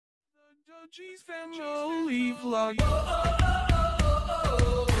G's family vlog.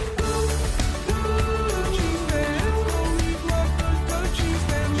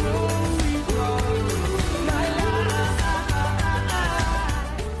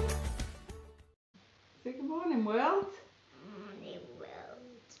 Say good morning, world. Morning, world.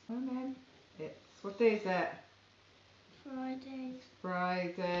 Morning. What day is it? Friday.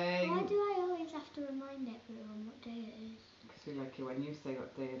 Friday. Why do I always have to remind everyone what day it is? Because we like it when you say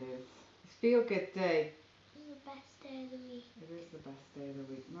what day it is. It's feel good day. It's the best day of the week. It is the best day of the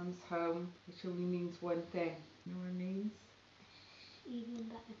week. Mum's home, which only means one thing. You know what it means? Even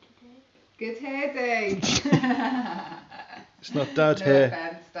better today. Good hair day. It's not Dad No here.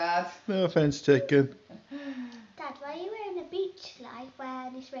 offence, Dad. No offence taken. Dad, why are you wearing a beach life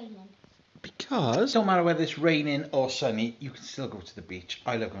when it's raining? Because? Don't matter whether it's raining or sunny, you can still go to the beach.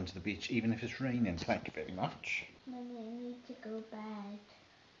 I love going to the beach even if it's raining. Thank you very much. Mummy, I need to go bed.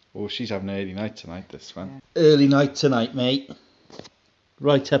 Oh, she's having an early night tonight, this one. Yeah. Early night tonight, mate.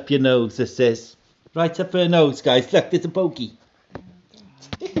 Right up your nose, this is. Right up her nose, guys. Look, there's a bogey.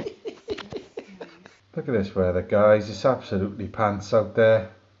 Look at this weather, guys. It's absolutely pants out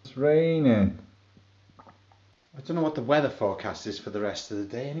there. It's raining. I don't know what the weather forecast is for the rest of the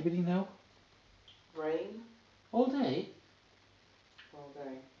day. Anybody know? Rain All day? all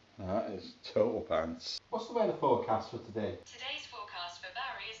day. That is total pants. What's the weather forecast for today? Today's forecast for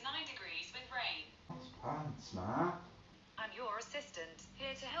Barry is 9 degrees with rain. That's pants, man. I'm your assistant,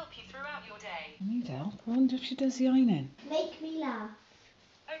 here to help you throughout your day. I need help. I wonder if she does the ironing. Make me laugh.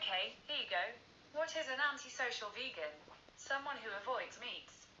 Okay, here you go. What is an antisocial vegan? Someone who avoids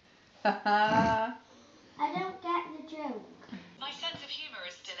meats. I don't get the joke. My sense of humour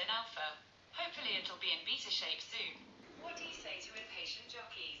is still in alpha. Hopefully it'll be in beta shape soon. What do you say to impatient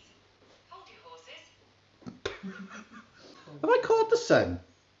jockeys? Hold your horses. Have I caught the sun?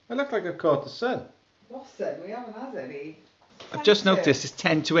 I look like I've caught the sun. What's it? We haven't had any. I've just noticed it's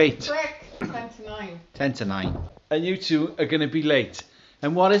 10 to 8. Quick, 10 to 9. 10 to 9. And you two are going to be late.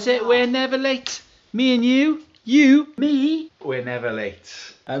 And what is it? We're never late. Me and you, me. We're never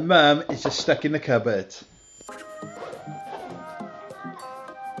late. And Mum is just stuck in the cupboard.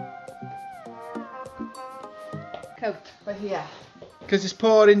 Coat, but here. Because it's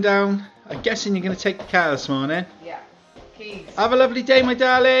pouring down. I'm guessing you're going to take the car this morning. Yeah. Keys. Have a lovely day, my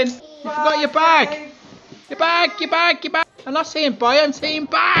darling. You forgot your bag. Bye. Your bag. I'm not saying bye, I'm saying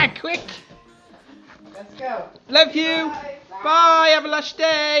bag. Quick. Let's go. Love you. Bye. Bye. Have a lush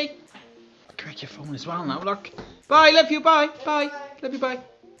day. Correct your phone as well now, look. Bye, love you, bye. Love you, bye.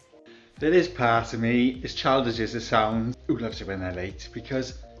 There is part of me, as childish as it sounds, who loves it when they're late,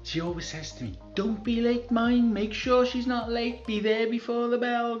 because she always says to me, don't be late, mine. Make sure she's not late. Be there before the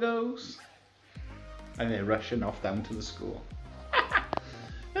bell goes. And they're rushing off down to the school.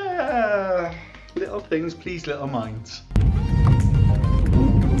 Little things please little minds.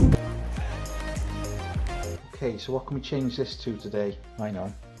 Okay, so what can we change this to today? I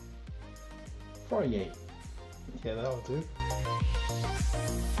know. 48. Yeah, that'll do.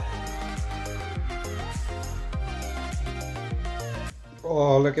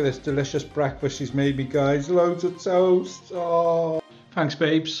 Oh, look at this delicious breakfast she's made me, guys. Loads of toast. Oh. Thanks,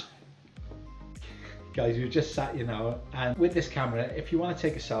 babes. Guys, we've just sat here now, and with this camera, if you want to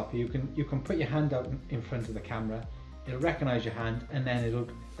take a selfie, you can put your hand out in front of the camera. It'll recognise your hand, and then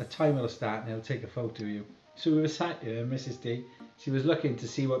a timer will start, and it'll take a photo of you. So we were sat here, and Mrs. D, she was looking to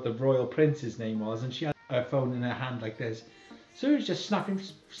see what the royal prince's name was, and she had her phone in her hand like this. So we was just snapping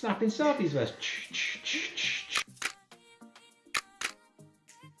selfies with us.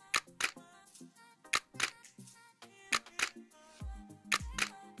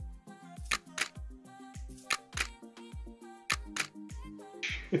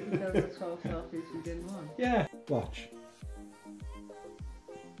 Those are 12 selfies we didn't want. Yeah. Watch.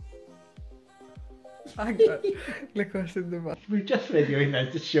 Hang on. Look what's in the box. We're just videoing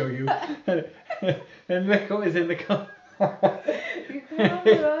that to show you. And look what was in the car. You can't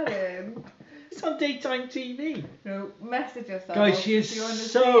do that in. It's on daytime TV. No, message yourself. Guys, she is if you want to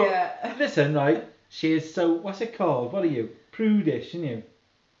so... see it. Listen, right? She is so... What's it called? What are you? Prudish, aren't you?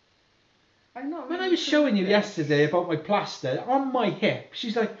 I'm not When really I was showing you prudish. yesterday about my plaster, on my hip,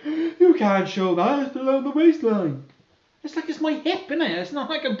 she's like, you can't show that, it's below the waistline. It's like, it's my hip, innit? It's not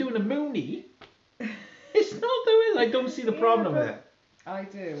like I'm doing a moonie. It's not though, is it? I don't see the problem with it. I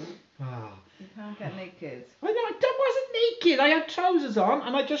do. Ah. You can't get naked. I wasn't naked. I had trousers on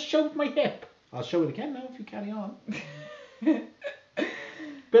and I just showed my hip. I'll show it again now if you carry on.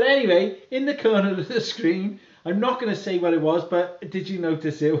 But anyway, in the corner of the screen, I'm not going to say what it was, but did you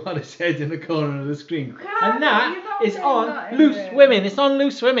notice it? What it said in the corner of the screen? Can't, And that you're not is saying on that in Loose there. Women. It's on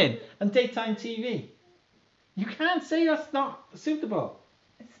Loose Women and daytime TV. You can't say that's not suitable.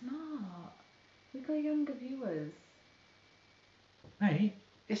 It's not. We got younger viewers. Mate,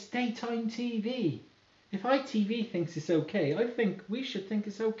 it's daytime TV. If ITV thinks it's okay, I think we should think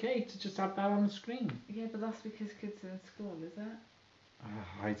it's okay to just have that on the screen. Yeah, but that's because kids are in school, is it?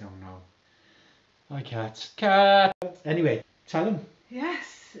 I don't know. I can't. Cat. Anyway, tell them.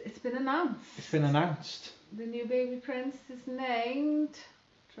 Yes, it's been announced. It's been announced. The new baby prince is named.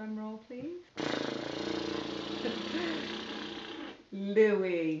 Drum roll, please.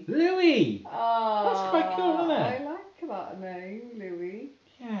 Louis. Louis. Oh, That's quite cool, isn't it? I like that name, Louis.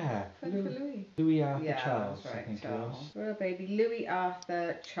 Yeah. Fun for Louis. Louis Arthur Yeah, Charles, that's right, I think Charles. it was. Royal baby Louis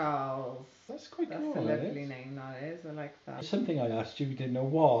Arthur Charles. That's quite That's cool. a that lovely is. name, that is. I like that. Something I asked you, we didn't know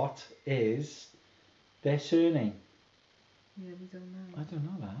what is their surname. Yeah, we don't know. I don't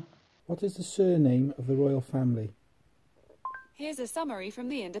know that. What is the surname of the royal family? Here's a summary from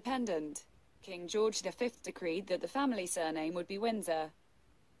The Independent. King George V decreed that the family surname would be Windsor.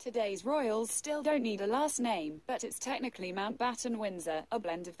 Today's royals still don't need a last name, but it's technically Mountbatten Windsor, a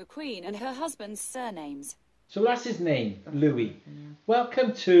blend of the Queen and her husband's surnames. So that's his name, That's Louis. something,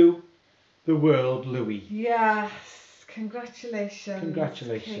 Welcome to the world, Louis. yeah. Yes, congratulations.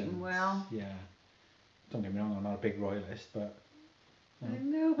 Congratulations. Kate and Will. Yeah. Don't get me wrong, I'm not a big royalist, but I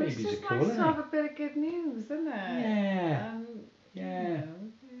know, but it's babies just are cool, nice isn't to it? have a bit of good news, isn't it? Yeah. Yeah. Yeah.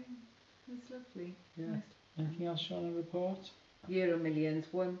 It's lovely. Yeah. Nice. Anything else you want to report? Euro Millions,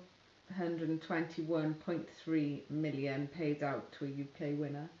 121.3 million paid out to a UK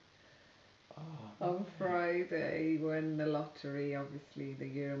winner. Oh, On Friday, won the lottery, obviously the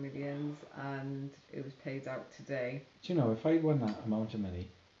Euro Millions, and it was paid out today. do you know, if I won that amount of money,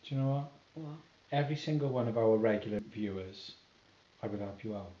 do you know what? What? Every single one of our regular viewers, I would help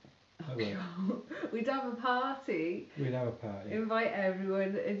you out. I would. We'd have a party, We'd have a party. invite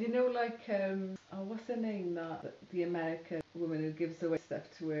everyone, and you know, like, what's her name? That the American woman who gives away stuff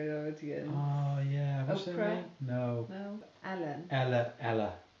to her audience. Oh, yeah. What's her Oprah? name? No. No,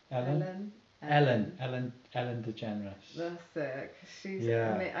 Ellen. Ellen DeGeneres. That's it. 'Cause she's.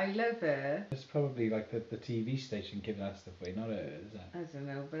 Yeah. I love her. It's probably like the TV station giving that stuff away, not her, is it? I don't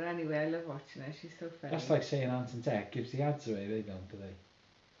know, but anyway, I love watching her. She's so funny. That's like saying Ant and Dec gives the ads away, they don't, do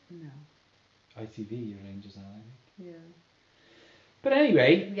they? No. ITV arranges that, I think. Yeah. But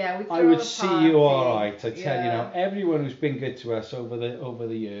anyway, Yeah, we. I throw would a see party. you alright. I tell you Yeah. now, everyone who's been good to us over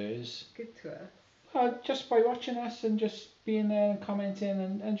the years, Good to us. just by watching us and just being there and commenting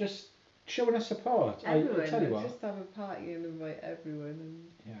and just showing us support. I Everyone. tell you Let's what, just have a party and invite everyone. And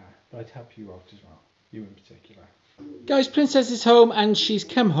yeah, but I'd help you out as well, you in particular. Guys, Princess is home and she's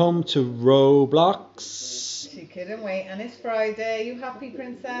come home to Roblox. she couldn't wait, and it's Friday. You happy,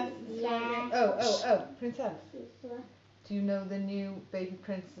 Princess? It's Yeah. Friday. Oh, Princess. Do you know the new baby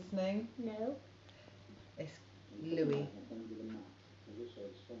prince's name? No. It's Louis.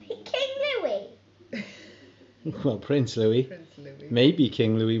 King Louis. Well, Prince Louis. Prince Louis. Maybe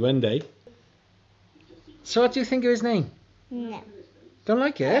King Louis one day. So what do you think of his name? No. Don't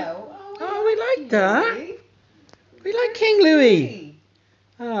like it? Oh, we like that. Louis. We like King Louis.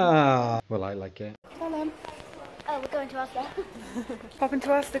 Ah. Well, I like it. Tell him. Oh, we're going to Oslo. Popping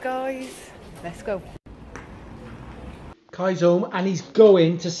to us, the guys. Let's go. Kai's home and he's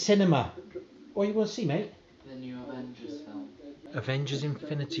going to cinema. What you want to see, mate? The new Avengers film Avengers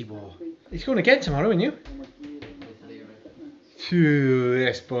Infinity War. He's going again tomorrow, aren't you? with Lyra. Phew,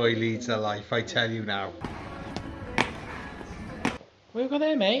 this boy leads a life, I tell you now. What have you got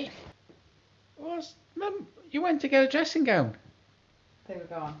there, mate? Mum, you went to get a dressing gown. They were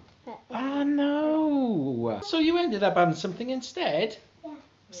gone. Oh no! So you ended up having something instead? Yeah.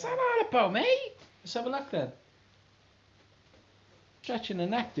 What's that all about, mate? Let's have a look then. Stretching the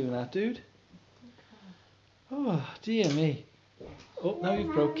neck doing that, dude. Oh, dear me. Oh, now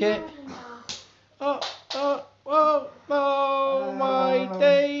you've broke it. Oh, my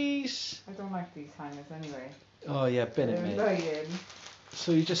days. I don't like these hangers anyway. Oh, yeah, bin it, mate. Lying.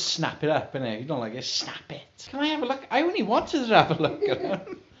 So you just snap it up, innit? You don't like it, snap it. Can I have a look? I only wanted to have a look at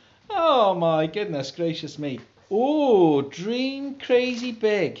them. Oh, my goodness gracious me. Oh, Dream Crazy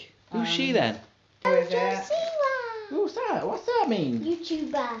Big. Who's she then? With it. Siwa. Who's that? What's that mean?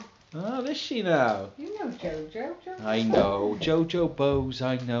 YouTuber. Oh, is she now? You know Jojo. I know. Jojo bows,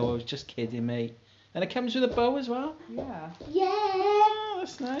 I know. I was just kidding, mate. And it comes with a bow as well? Yeah. Yeah. Oh,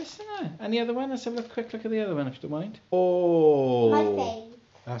 that's nice, isn't it? And the other one? Let's have a quick look at the other one, if you don't mind. Oh. My fave.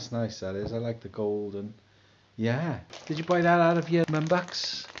 That's nice, that is. I like the golden. Yeah. Did you buy that out of your mum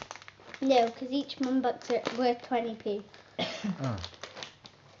bucks? No, because each mum book's worth 20p. Oh.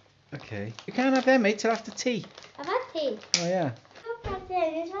 Okay. You can't have them, mate, till after tea. I've had tea. Oh, yeah. I've had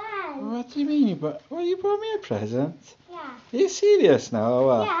tea as well. What do you mean you bought me a present? Yeah. Are you serious now or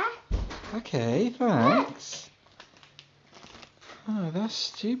what? Yeah. Okay, thanks. Oh, that's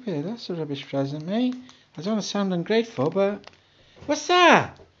stupid. That's a rubbish present, mate. I don't want to sound ungrateful, but... What's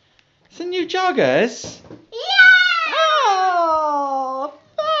that? It's the new joggers? Yeah! Oh,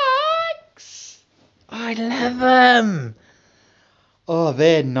 thanks! I love them! Oh,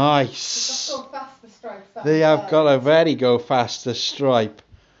 they're nice. Go faster stripes. They have got a very go faster stripe.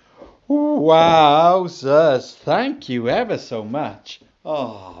 Wowzers. Thank you ever so much.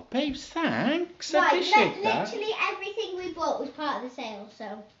 Oh, babes, thanks. I Right, appreciate that. literally everything we bought was part of the sale, so.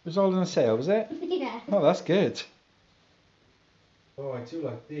 It was all in the sale, was it? Yeah. Oh, that's good. Oh, I do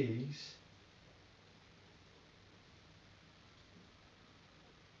like these.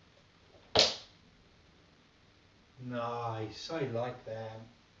 Nice, I like them.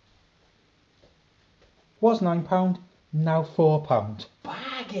 Was £9, now £4.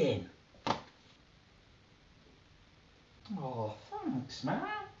 Bargain. Oh, thanks, man.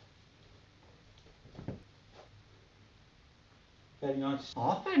 Very nice.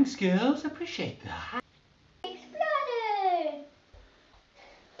 Oh, thanks, girls. Appreciate that. Exploded!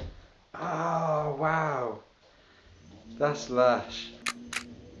 Oh, wow. That's lush.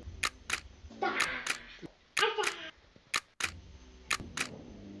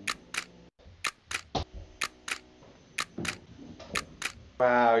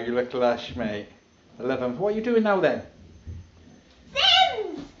 Wow, you look lush, mate. I love them. What are you doing now then?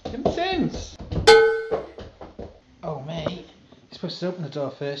 Sims! Sims! Oh, mate. You're supposed to open the door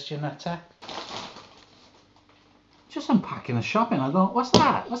first, you nutter. Just unpacking and shopping. I thought, what's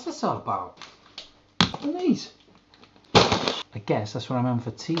that? What's this all about? What are these? I guess that's what I'm having for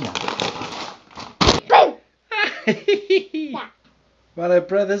tea now. While her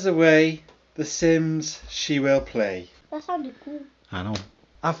brother's away, The Sims she will play. That sounded cool. I know.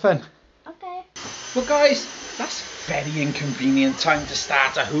 Have fun. Okay. Well, guys, that's very inconvenient time to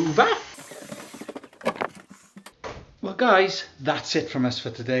start a Hoover. Well, guys, that's it from us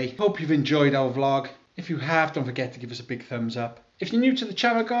for today. Hope you've enjoyed our vlog. If you have, don't forget to give us a big thumbs up. If you're new to the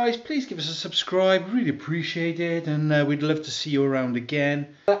channel, guys, please give us a subscribe. Really appreciate it, and we'd love to see you around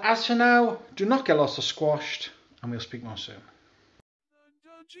again. As for now, do not get lost or squashed, and we'll speak more soon.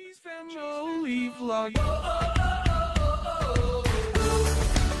 Dodgy's family vlog.